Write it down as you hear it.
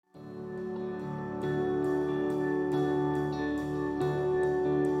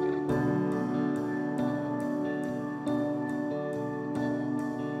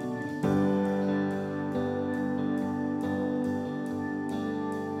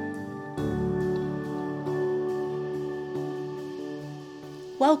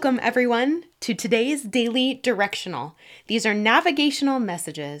Welcome, everyone, to today's Daily Directional. These are navigational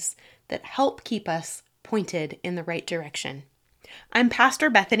messages that help keep us pointed in the right direction. I'm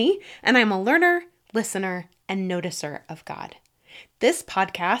Pastor Bethany, and I'm a learner, listener, and noticer of God. This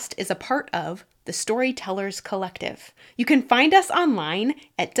podcast is a part of the Storytellers Collective. You can find us online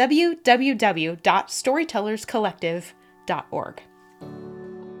at www.storytellerscollective.org.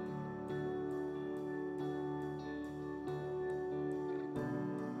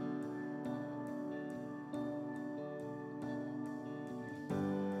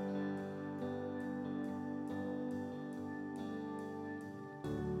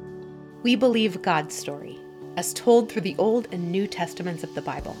 We believe God's story, as told through the Old and New Testaments of the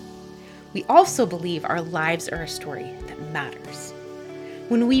Bible. We also believe our lives are a story that matters.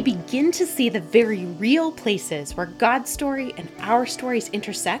 When we begin to see the very real places where God's story and our stories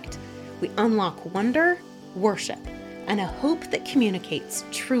intersect, we unlock wonder, worship, and a hope that communicates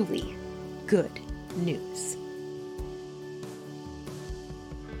truly good news.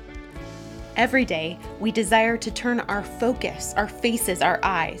 Every day, we desire to turn our focus, our faces, our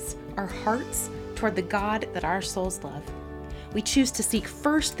eyes, our hearts toward the God that our souls love. We choose to seek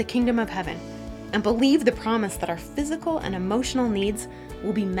first the kingdom of heaven and believe the promise that our physical and emotional needs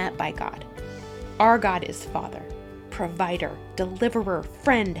will be met by God. Our God is Father, provider, deliverer,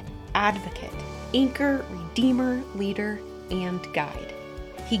 friend, advocate, anchor, redeemer, leader, and guide.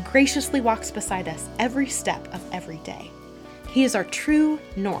 He graciously walks beside us every step of every day. He is our true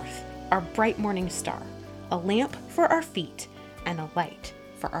north, our bright morning star, a lamp for our feet and a light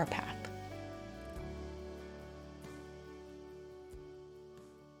for our path.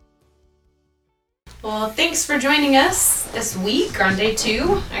 Well, thanks for joining us this week on day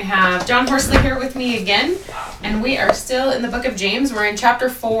 2. I have John Horsley here with me again, and we are still in the book of James. We're in chapter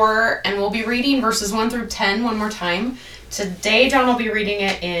 4, and we'll be reading verses 1 through 10 one more time. Today, John will be reading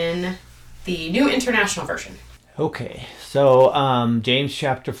it in the New International Version. Okay, so James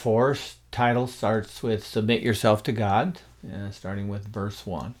chapter 4 title starts with Submit Yourself to God, starting with verse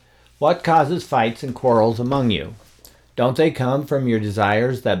 1. What causes fights and quarrels among you? Don't they come from your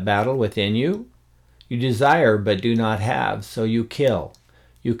desires that battle within you? You desire but do not have, so you kill.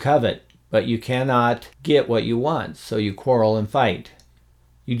 You covet, but you cannot get what you want, so you quarrel and fight.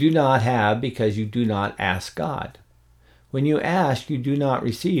 You do not have because you do not ask God. When you ask, you do not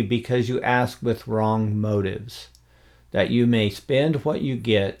receive because you ask with wrong motives, that you may spend what you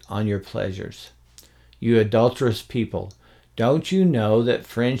get on your pleasures. You adulterous people, don't you know that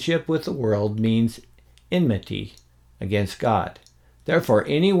friendship with the world means enmity against God? Therefore,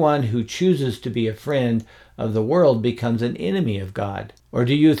 anyone who chooses to be a friend of the world becomes an enemy of God. Or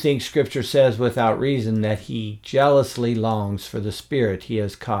do you think Scripture says without reason that He jealously longs for the Spirit He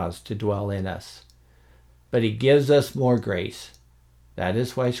has caused to dwell in us? But He gives us more grace. That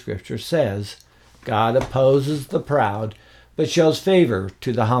is why Scripture says, God opposes the proud, but shows favor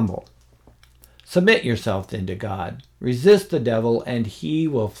to the humble. Submit yourself then to God. Resist the devil, and he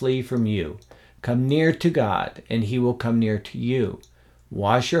will flee from you. Come near to God, and he will come near to you.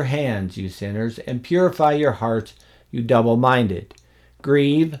 Wash your hands, you sinners, and purify your hearts, you double-minded.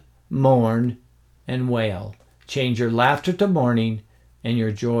 Grieve, mourn, and wail. Change your laughter to mourning, and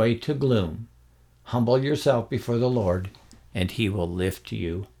your joy to gloom. Humble yourself before the Lord, and he will lift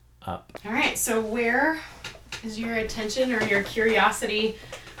you up. All right, so where is your attention or your curiosity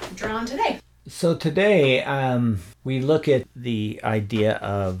drawn today? So today, we look at the idea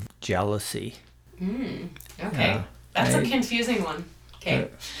of jealousy. Okay. That's right? a confusing one. Okay.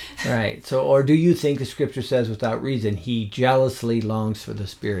 Right. So, or do you think the Scripture says without reason, He jealously longs for the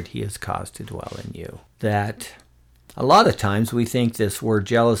Spirit He has caused to dwell in you? That a lot of times we think this word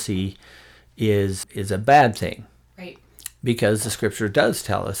jealousy is a bad thing. Right. Because the Scripture does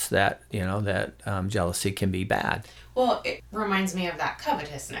tell us that, jealousy can be bad. Well, it reminds me of that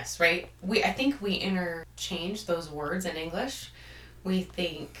covetousness, right? I think we interchange those words in English. We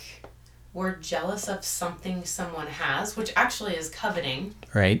think we're jealous of something someone has, which actually is coveting.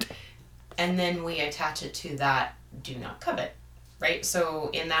 Right. And then we attach it to that do not covet, right? So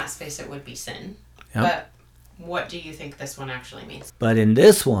in that space it would be sin. Yep. But what do you think this one actually means? But in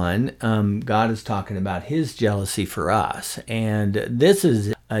this one, God is talking about His jealousy for us. And this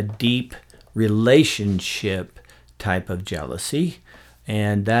is a deep relationship type of jealousy.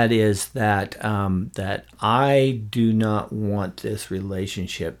 And that is that I do not want this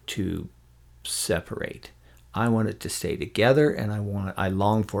relationship to separate. I want it to stay together, and I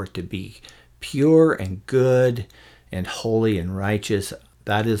long for it to be pure and good and holy and righteous.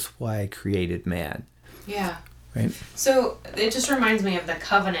 That is why I created man. Yeah. Right? So it just reminds me of the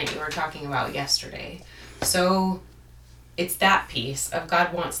covenant you were talking about yesterday. So it's that piece of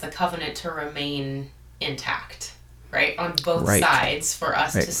God wants the covenant to remain intact, right? On both sides for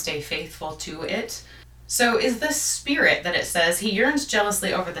us to stay faithful to it. So is the spirit that it says he yearns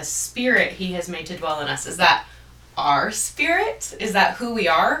jealously over the spirit he has made to dwell in us, is that our spirit? Is that who we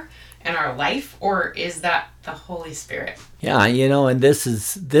are and our life? Or is that the Holy Spirit? Yeah, and this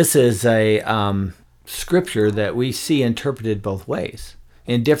is a scripture that we see interpreted both ways.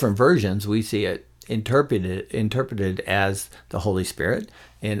 In different versions, we see it interpreted as the Holy Spirit.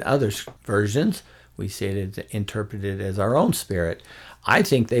 In other versions, we see it interpreted as our own spirit. I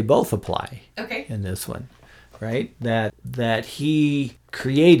think they both apply in this one, right? That he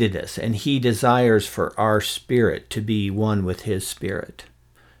created us and he desires for our spirit to be one with his spirit.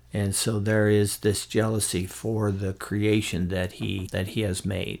 And so there is this jealousy for the creation that he has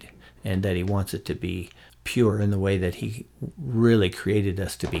made, and that he wants it to be pure in the way that he really created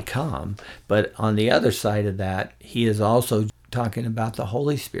us to become. But on the other side of that, he is also talking about the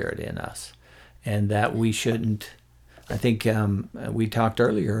Holy Spirit in us, and that we shouldn't, I think we talked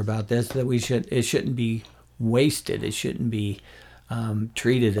earlier about this, that it shouldn't be wasted. It shouldn't be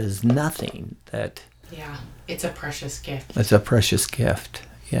treated as nothing. Yeah, it's a precious gift. It's a precious gift,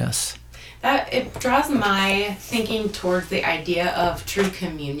 yes. That it draws my thinking towards the idea of true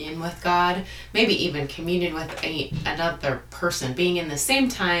communion with God, maybe even communion with another person, being in the same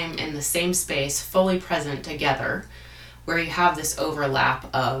time, in the same space, fully present together, where you have this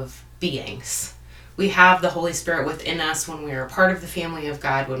overlap of beings. We have the Holy Spirit within us when we are part of the family of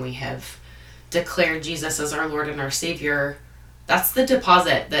God, when we have declared Jesus as our Lord and our Savior. That's the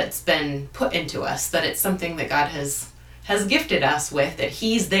deposit that's been put into us, that it's something that God has gifted us with, that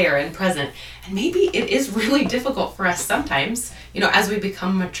he's there and present. And maybe it is really difficult for us sometimes, as we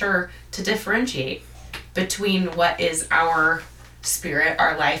become mature, to differentiate between what is our spirit,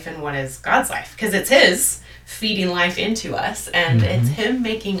 our life, and what is God's life. Because it's his feeding life into us, and it's him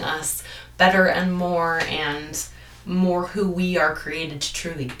making us better and more who we are created to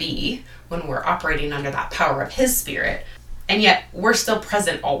truly be when we're operating under that power of his spirit. And yet we're still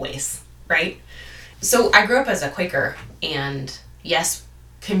present always, right? So I grew up as a Quaker, and yes,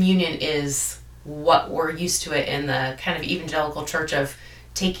 communion is what we're used to it in the kind of evangelical church of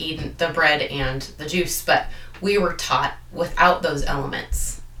taking the bread and the juice, but we were taught without those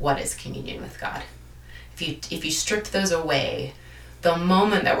elements, what is communion with God? If you strip those away, the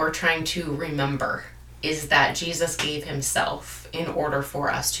moment that we're trying to remember is that Jesus gave himself in order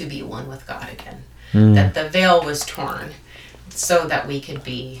for us to be one with God again. That the veil was torn so that we could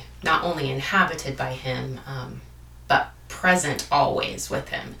be not only inhabited by him, but present always with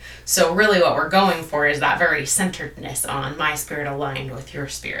him. So really what we're going for is that very centeredness on my spirit aligned with your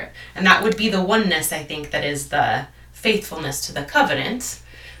spirit. And that would be the oneness, I think, that is the faithfulness to the covenant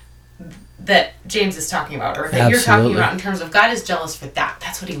that James is talking about, or that you're talking about in terms of God is jealous for that.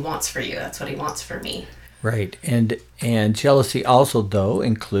 That's what he wants for you. That's what he wants for me. Right. And jealousy also, though,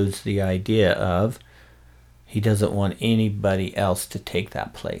 includes the idea of he doesn't want anybody else to take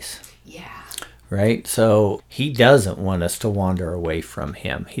that place. Yeah. Right? So he doesn't want us to wander away from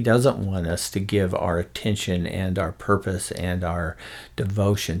him. He doesn't want us to give our attention and our purpose and our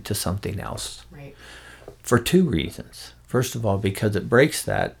devotion to something else. Right. For two reasons. First of all, because it breaks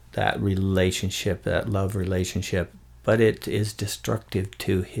that relationship, that love relationship, but it is destructive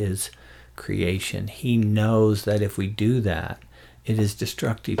to his creation. He knows that if we do that, it is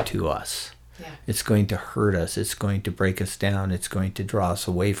destructive to us. Yeah. It's going to hurt us. It's going to break us down. It's going to draw us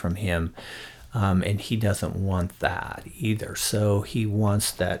away from him. And he doesn't want that either. So he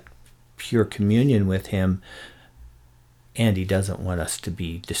wants that pure communion with him, and he doesn't want us to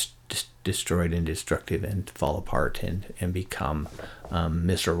be destroyed and destructive and fall apart and become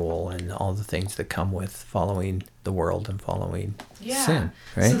miserable and all the things that come with following the world and following sin.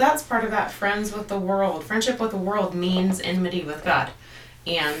 Right? So that's part of that friends with the world. Friendship with the world means enmity with God.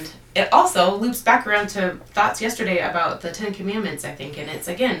 And it also loops back around to thoughts yesterday about the 10 Commandments, I think. And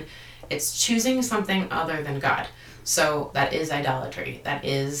it's choosing something other than God. So that is idolatry. That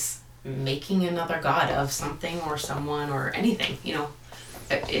is making another god of something or someone or anything.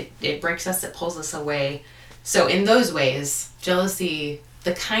 It breaks us, it pulls us away. So in those ways, jealousy,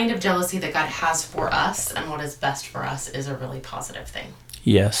 the kind of jealousy that God has for us and what is best for us, is a really positive thing.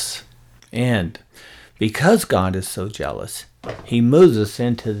 Yes. And because God is so jealous, he moves us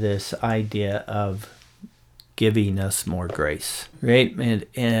into this idea of giving us more grace, right?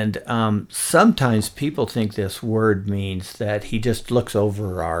 And sometimes people think this word means that he just looks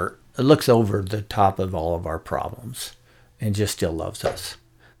over the top of all of our problems and just still loves us.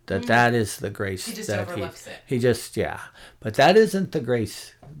 That is the grace. He just that overlooks it. He just, yeah. But that isn't the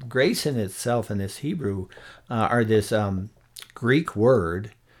grace. Grace in itself in this Hebrew, or this Greek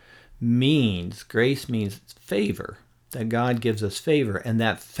word, grace means favor. That God gives us favor. And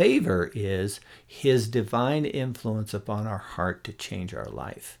that favor is his divine influence upon our heart to change our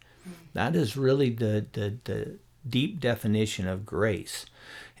life. That is really the deep definition of grace.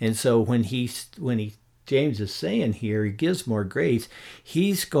 And so when James is saying here, he gives more grace,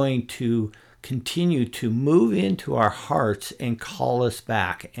 he's going to continue to move into our hearts and call us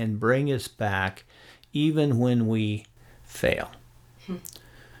back and bring us back even when we fail.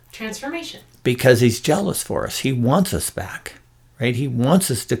 Transformation. Because he's jealous for us. He wants us back, right? He wants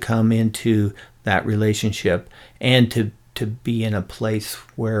us to come into that relationship and to be in a place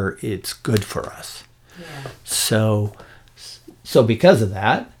where it's good for us. Yeah. So because of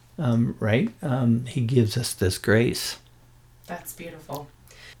that, he gives us this grace. That's beautiful.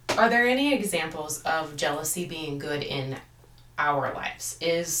 Are there any examples of jealousy being good in our lives?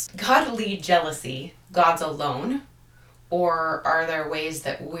 Is godly jealousy God's alone? Or are there ways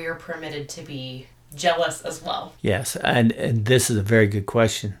that we're permitted to be jealous as well? Yes, and this is a very good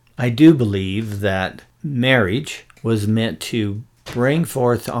question. I do believe that marriage was meant to bring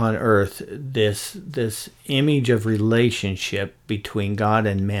forth on earth this image of relationship between God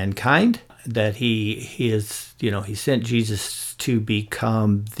and mankind, that he sent Jesus to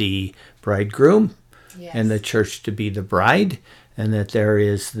become the bridegroom, yes, and the church to be the bride, and that there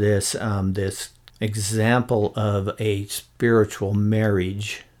is this example of a spiritual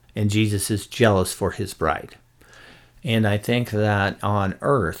marriage, and Jesus is jealous for his bride. And I think that on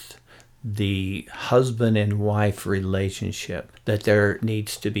earth, the husband and wife relationship, that there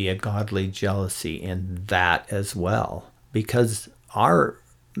needs to be a godly jealousy in that as well. Because our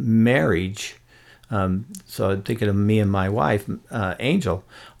marriage, so I'm thinking of me and my wife, Angel,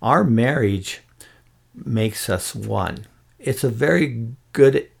 our marriage makes us one. It's a very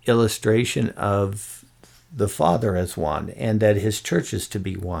good illustration of the Father as one, and that his church is to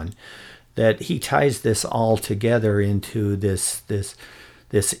be one. That he ties this all together into this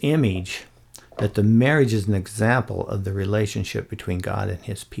image, that the marriage is an example of the relationship between God and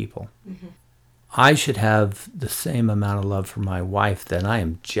his people. Mm-hmm. I should have the same amount of love for my wife that I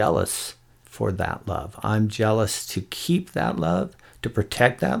am jealous for that love. I'm jealous to keep that love, to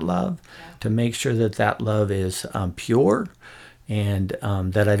protect that love, to make sure that love is pure, and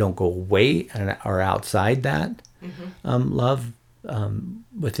that I don't go away or outside that love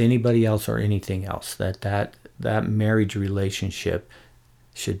with anybody else or anything else. That marriage relationship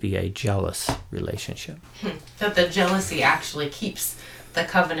should be a jealous relationship. That the jealousy actually keeps the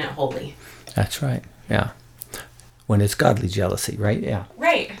covenant holy. That's right, yeah. When it's godly jealousy, right? Yeah.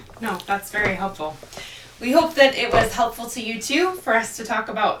 Right. No, that's very helpful. We hope that it was helpful to you too, for us to talk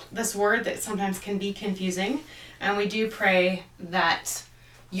about this word that sometimes can be confusing. And we do pray that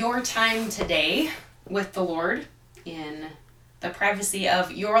your time today with the Lord in the privacy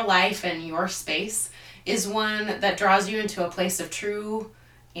of your life and your space is one that draws you into a place of true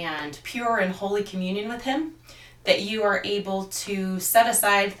and pure and holy communion with him, that you are able to set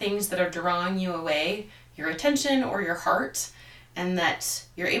aside things that are drawing you away, your attention or your heart, and that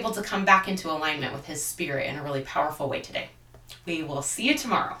you're able to come back into alignment with his spirit in a really powerful way today. We will see you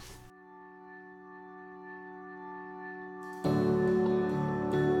tomorrow.